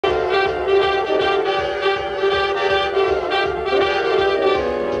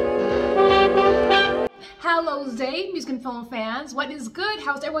How's day, music and film fans? What is good?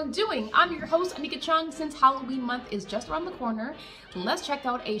 How's everyone doing? I'm your host, Anika Chung. Since Halloween month is just around the corner, let's check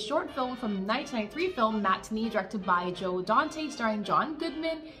out a short film from 1993 film Matinee, directed by Dante, starring John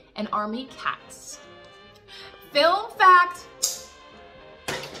Goodman and Army Katz. Film fact!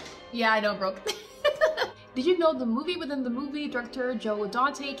 Yeah, I know, broke. Did you know the movie within the movie? Director Joe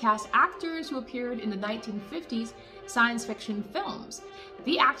Dante cast actors who appeared in the 1950s science fiction films.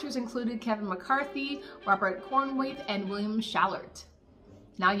 The actors included Kevin McCarthy, Robert Cornwaith, and William Shallert.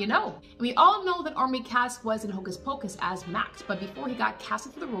 Now you know. And we all know that Army Katz was in Hocus Pocus as Max, but before he got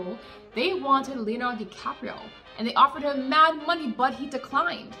casted for the role, they wanted Leonardo DiCaprio, and they offered him mad money, but he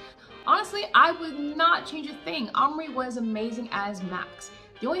declined. Honestly, I would not change a thing. Army was amazing as Max.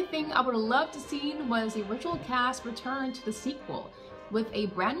 The only thing I would have loved to see was the original cast return to the sequel, with a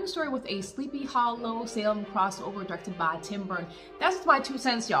brand new story with a Sleepy Hollow Salem crossover directed by Tim Burton. That's just my 2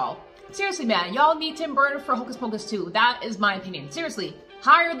 cents, y'all. Seriously, man, y'all need Tim Burton for Hocus Pocus 2. That is my opinion. Seriously,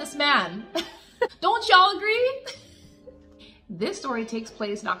 hire this man. Don't y'all agree? This story takes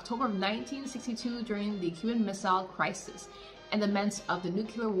place in October of 1962 during the Cuban Missile Crisis, and the menace of the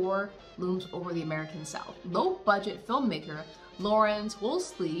nuclear war looms over the American South. Low-budget filmmaker Lawrence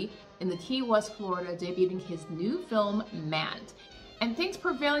Wolseley in the Key West, Florida, debuting his new film, Mant. And things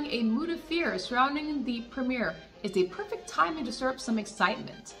prevailing a mood of fear surrounding the premiere is a perfect timing to stir up some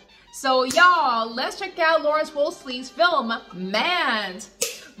excitement. So y'all, let's check out Lawrence Wolseley's film, Mant.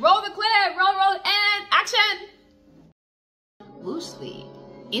 Roll the clip, roll, and action! Wolseley,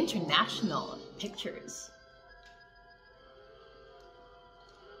 International Pictures.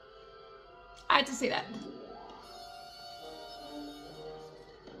 I had to say that.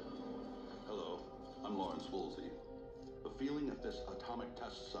 Hello, I'm Lawrence Wolseley. The feeling at this atomic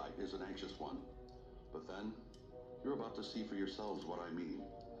test site is an anxious one. But then, you're about to see for yourselves what I mean.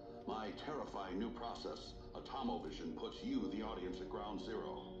 My terrifying new process, Atomovision, puts you, the audience, at ground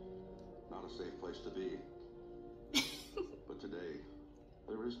zero. Not a safe place to be. But today,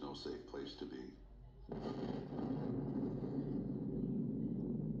 there is no safe place to be.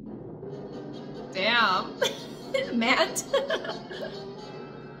 Damn. Mant.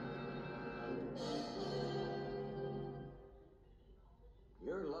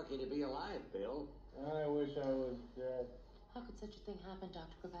 You're lucky to be alive, Bill. I wish I was dead. How could such a thing happen,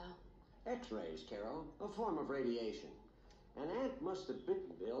 Dr. Grabow? X-rays, Carol, a form of radiation. An ant must have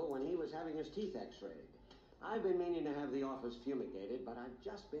bitten Bill when he was having his teeth x-rayed. I've been meaning to have the office fumigated, but I've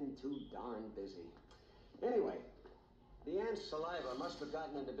just been too darn busy. Anyway, the ant's saliva must have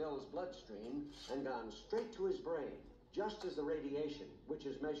gotten into Bill's bloodstream and gone straight to his brain, just as the radiation, which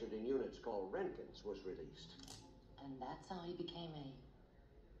is measured in units called Roentgens, was released. And that's how he became a...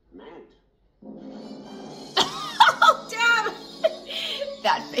 Mant. Oh, damn!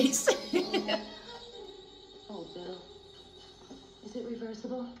 That face. Oh, Bill. Is it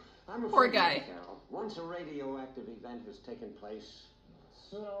reversible? I'm Poor afraid guy. not, Carol. Once a radioactive event has taken place...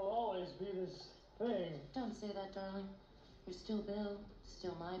 So there'll always be this thing. Don't say that, darling. You're still Bill.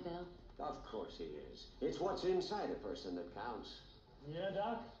 Still my Bill. Of course he is. It's what's inside a person that counts. Yeah,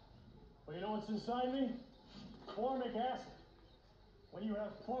 Doc? Well, you know what's inside me? Formic acid. When you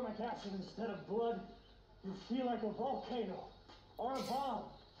have formic acid instead of blood, you feel like a volcano or a bomb.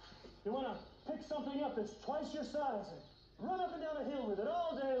 You want to pick something up that's twice your size and run up and down a hill with it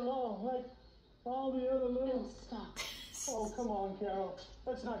all day long, like all the other little... Bill, stop. Oh, come on, Carol.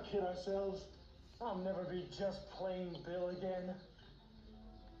 Let's not kid ourselves. I'll never be just plain Bill again.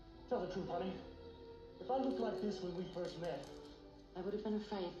 Tell the truth, honey. If I looked like this when we first met... I would have been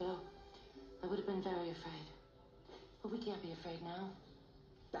afraid, Bill. I would have been very afraid. But we can't be afraid now.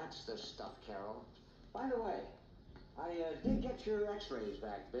 That's the stuff, Carol. By the way, I did get your x-rays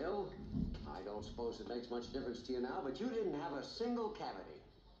back, Bill. I don't suppose it makes much difference to you now, but you didn't have a single cavity.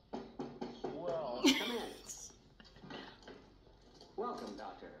 Well... Come in. Welcome,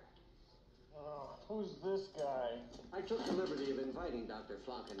 Doctor. Who's this guy? I took the liberty of inviting Dr.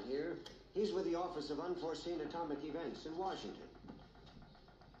 Flonken here. He's with the Office of Unforeseen Atomic Events in Washington.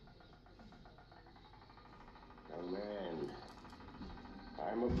 Young man,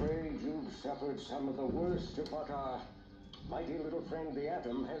 I'm afraid you've suffered some of the worst of what our mighty little friend the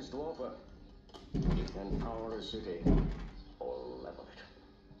atom has to offer. It can power a city or level it.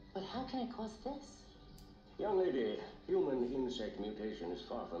 But how can it cause this? Young lady, human insect mutation is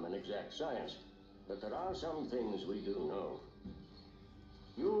far from an exact science, but there are some things we do know.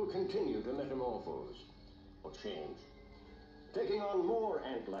 You'll continue to metamorphose or change, taking on more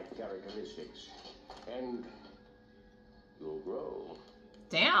ant-like characteristics, and you'll grow.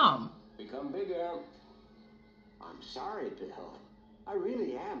 Damn. Become bigger. I'm sorry, Bill. I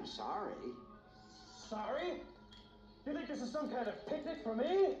really am sorry. Sorry? You think this is some kind of picnic for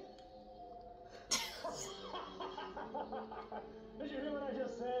me? Did you hear what I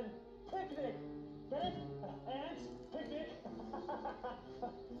just said? Picnic! Get it? Ants? Picnic?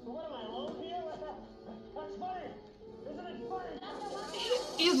 What am I, alone here? That's funny! Isn't it funny?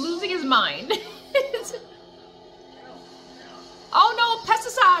 He's losing his mind. Oh no,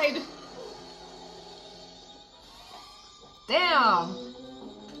 pesticide! Damn!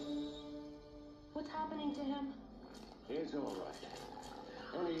 What's happening to him? It's all right.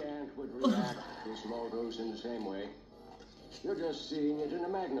 Any ant would react to small dose in the same way. You're just seeing it in a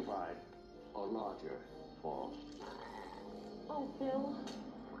magnified or larger form. Oh, Bill.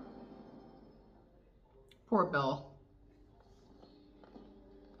 Poor Bill.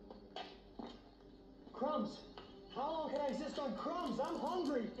 Crumbs! How long can I exist on crumbs? I'm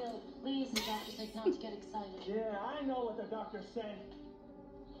hungry! Bill, please, the doctor said not to get excited. Yeah, I know what the doctor said.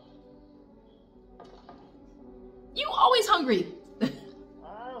 You always hungry.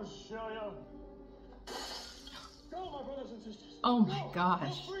 I'll show you. Go, my brothers and sisters. Oh my Go.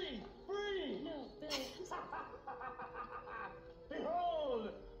 gosh. Go free! Free! No, Bill. Behold,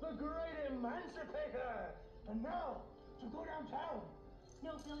 the great emancipator! And now, to go downtown.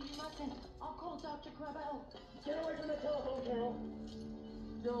 No, Bill, you mustn't. I'll call Dr. Gravel. Get away from the telephone, Carol.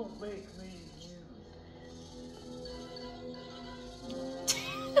 Don't make me use it.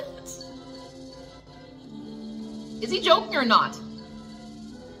 Is he joking or not?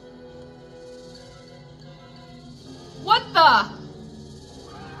 What the?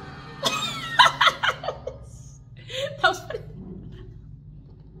 That was funny.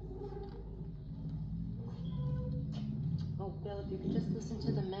 Oh, Bill, if you could just listen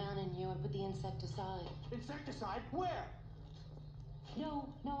to the man in you and put the insecticide. Insecticide? Where?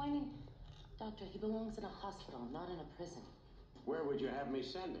 No, I mean, Doctor, he belongs in a hospital, not in a prison. Where would you have me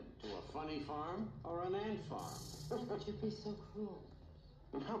send him? To a funny farm or an ant farm? Why would you be so cruel?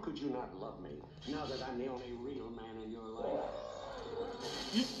 And how could you not love me now that I'm the only real man in your life?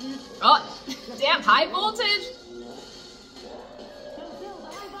 Oh, damn, high voltage. Bill,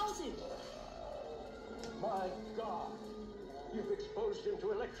 the high voltage. My God! You've exposed him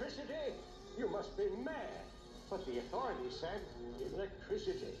to electricity? You must be mad. But the authorities said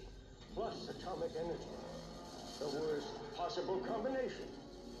electricity plus atomic energy. The worst possible combination.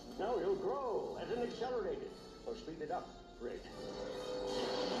 Now he'll grow at an accelerated or speeded up rate.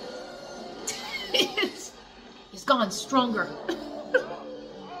 He's gone stronger.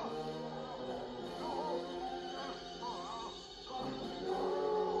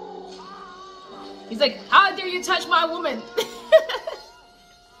 He's like, how dare you touch my woman?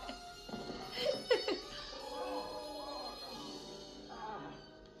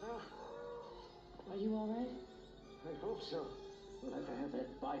 Are you all right? I hope so. We'll have to have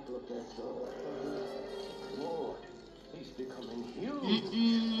that bite looked at, though. Lord, he's becoming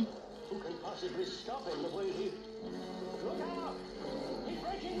huge. Who can possibly stop him the way he... Look out! He's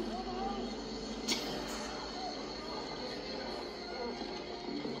breaking through the roof!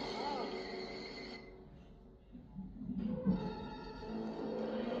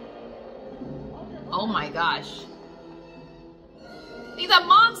 Oh my gosh. He's a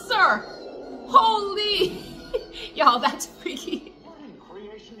monster! Holy! Y'all, that's freaky. What in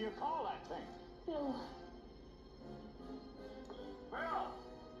creation do you call that thing? Bill. Bill,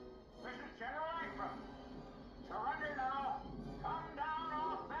 this is General Langford. Surrender now. Come down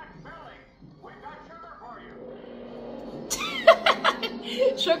off that building. We've got sugar for you.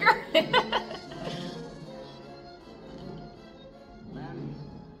 Sugar? Men,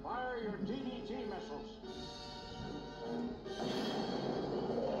 fire your DDT missiles.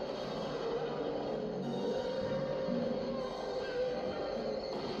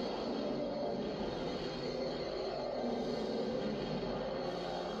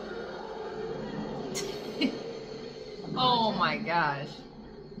 Oh my gosh. It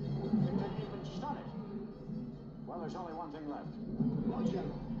didn't even stun it. Well, there's only one thing left. Oh,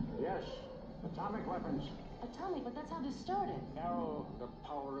 General. Yes, atomic weapons. Atomic, but that's how this started. Now, the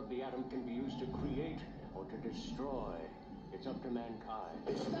power of the atom can be used to create or to destroy. It's up to mankind.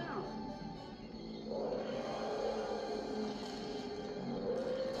 It's down.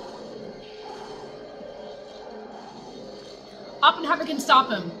 Oppenheimer can stop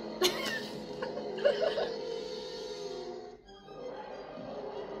him.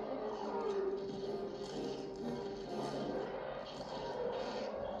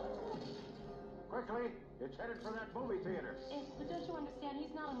 Quickly, it's headed for that movie theater. But don't you understand?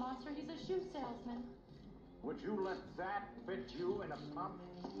 He's not a monster. He's a shoe salesman. Would you let that fit you in a pump?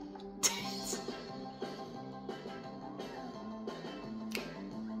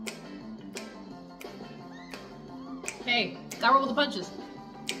 Hey, gotta roll the punches.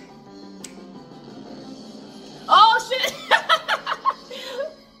 Oh shit!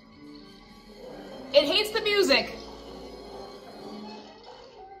 It hates the music.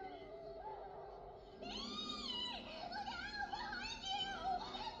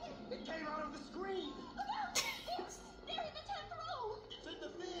 It came out of the screen. It's there in the 10th row. It's in the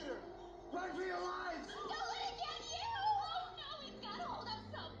theater. Run for your lives. Don't let it get you. Oh no, we've got hold of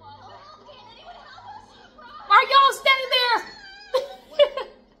someone. Oh, can anyone help us? Run. Why are y'all standing there?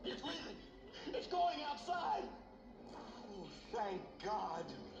 It's leaving. It's going outside. Oh, thank God.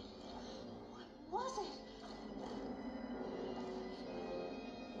 What was it?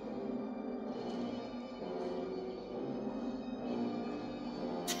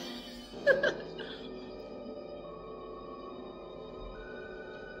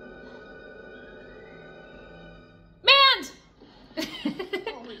 Mant!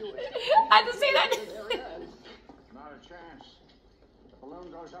 I had to say that. Not a chance. The balloon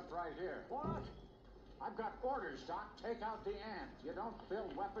goes up right here. What? I've got orders, Doc. Take out the ant. You don't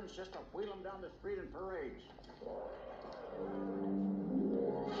build weapons just to wheel them down the street in parades.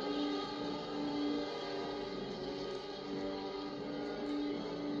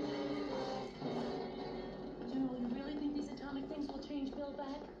 General, you really think these atomic things will change Bill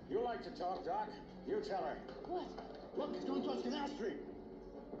back? You like to talk, Doc? You tell her. What? Look, it's going towards Canal Street.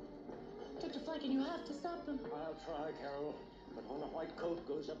 Dr. Flanken, you have to stop them. I'll try, Carol. But when a white coat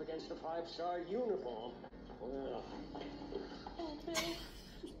goes up against a five-star uniform, well... Oh, Bill.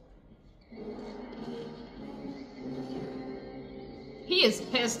 He is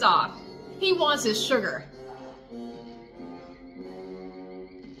pissed off. He wants his sugar.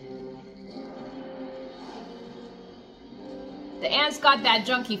 The ant's got that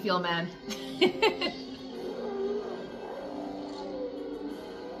junkie feel, man.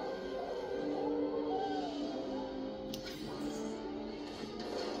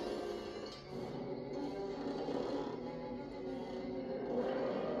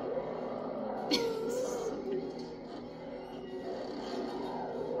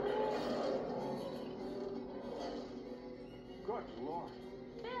 Good Lord.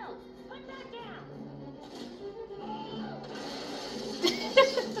 Bill, put that down.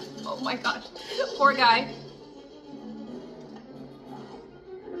 Oh my gosh. Poor guy.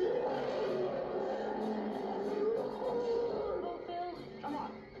 Oh, Bill. Come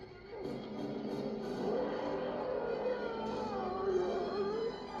on.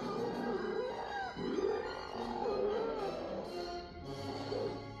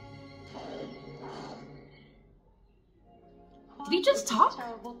 Did he just talk?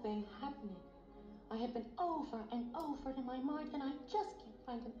 Terrible thing happening. I have been over and over in my mind, and I just can't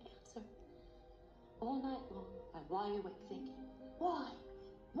find an answer. All night long, I lie awake thinking, why?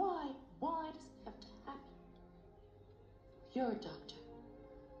 Why does it have to happen? You're a doctor.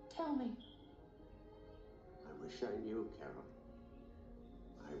 Tell me. I wish I knew, Carol.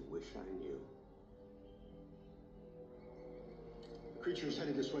 I wish I knew. The creature's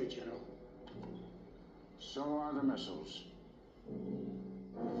headed this way, General. So are the missiles.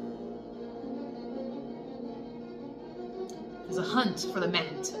 There's a hunt for the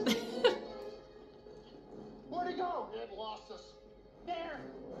Mant. Where'd it go? It lost us. There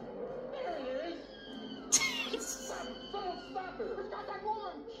it is. Stop it. Someone stop it. It's got that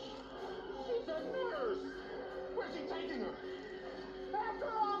woman. She's a nurse. Where's he taking her? After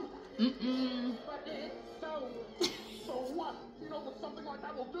him. Mm-mm. But it's so what? You know what something like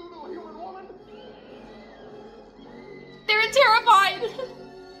that will do to a human woman? They're terrified.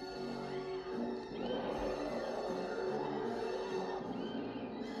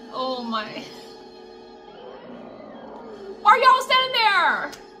 Oh my. Why are y'all standing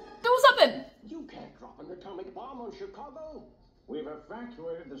there? Do something. You can't drop an atomic bomb on Chicago. We've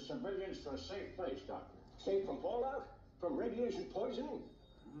evacuated the civilians to a safe place, Doctor. Safe from fallout? From radiation poisoning?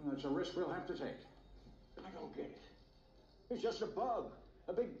 That's a risk we'll have to take. I don't get it. It's just a bug.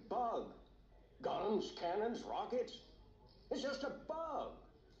 A big bug. Guns, cannons, rockets. It's just a bug.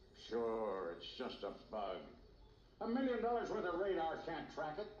 Sure, it's just a bug. $1 million worth of radar can't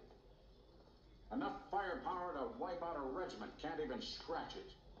track it. Enough firepower to wipe out a regiment can't even scratch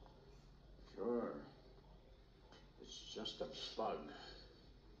it. Sure, it's just a bug.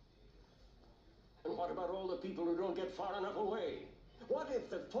 And what about all the people who don't get far enough away? What if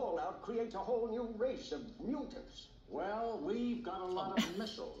the fallout creates a whole new race of mutants? Well, we've got a lot of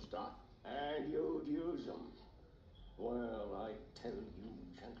missiles, Doc. And you'd use them. Well, I tell you,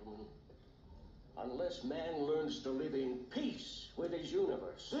 gentlemen, unless man learns to live in peace with his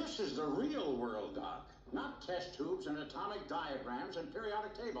universe. This is the real world, Doc. Not test tubes and atomic diagrams and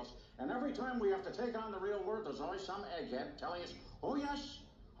periodic tables. And every time we have to take on the real world, there's always some egghead telling us, oh yes,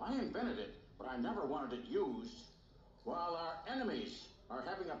 I invented it, but I never wanted it used. While our enemies are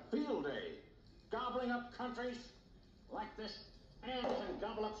having a field day, gobbling up countries like this ant can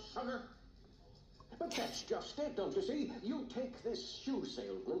gobble up sugar. But that's just it, don't you see? You take this shoe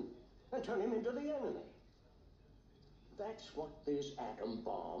salesman and turn him into the enemy. That's what this atom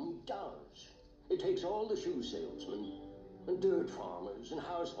bomb does. It takes all the shoe salesmen and dirt farmers and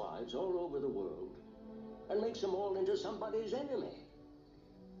housewives all over the world and makes them all into somebody's enemy.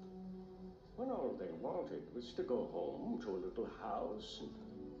 When all they wanted was to go home to a little house and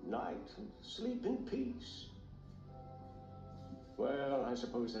night and sleep in peace. Well, I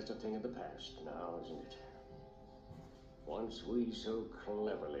suppose that's a thing of the past now, isn't it? Once we so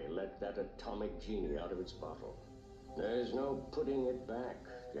cleverly let that atomic genie out of its bottle, there's no putting it back,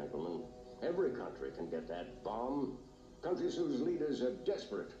 gentlemen. Every country can get that bomb. Countries whose leaders are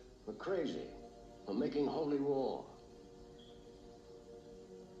desperate, or crazy, or making holy war.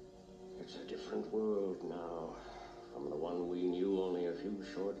 It's a different world now from the one we knew only a few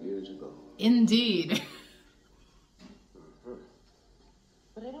short years ago. Indeed.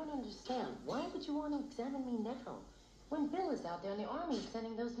 But I don't understand. Why would you want to examine me now? When Bill is out there and the army is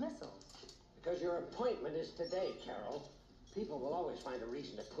sending those missiles? Because your appointment is today, Carol. People will always find a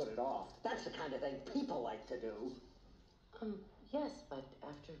reason to put it off. That's the kind of thing people like to do. Yes, but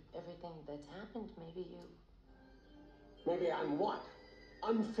after everything that's happened, maybe you... Maybe I'm what?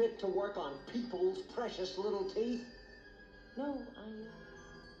 Unfit to work on people's precious little teeth? No,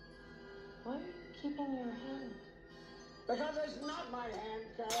 why are you keeping your hand? Because it's not my hand,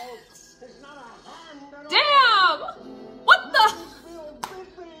 Carol. It's not a hand at all. Damn! What the?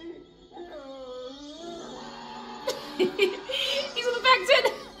 He's infected!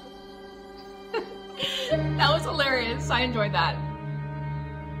 That was hilarious. I enjoyed that.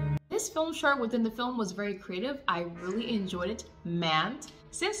 This film short within the film was very creative. I really enjoyed it. Mant.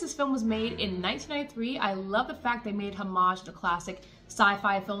 Since this film was made in 1993, I love the fact they made homage to classic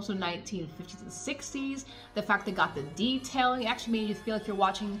sci-fi films from the 1950s and 60s. The fact they got the detailing actually made you feel like you're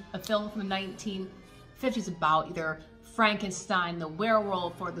watching a film from the 1950s about either Frankenstein, the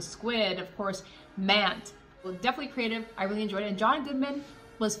werewolf, or the squid. Of course, Mant. Well, definitely creative. I really enjoyed it. And John Goodman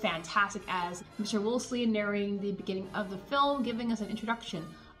was fantastic as Mr. Woolsey, narrating the beginning of the film, giving us an introduction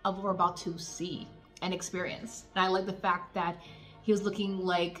of what we're about to see and experience. And I like the fact that he was looking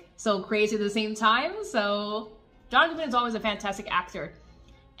like so crazy at the same time. So John Goodman is always a fantastic actor.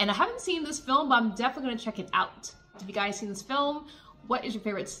 And I haven't seen this film, but I'm definitely gonna check it out. Have you guys seen this film? What is your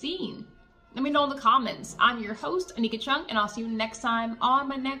favorite scene? Let me know in the comments. I'm your host, Anika Chung, and I'll see you next time on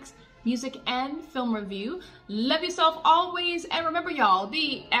my next music and film review. Love yourself always, and remember y'all,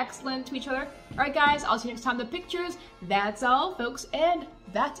 be excellent to each other. Alright guys, I'll see you next time. The pictures, that's all folks, and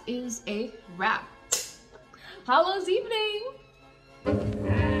that is a wrap. Hallow's evening!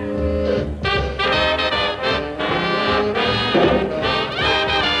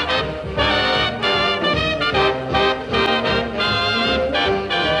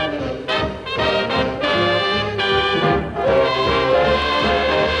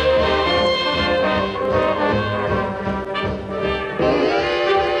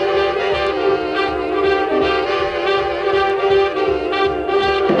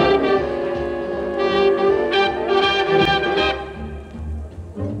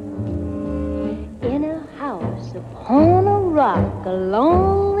 Upon a rock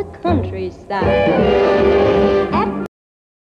along the countryside.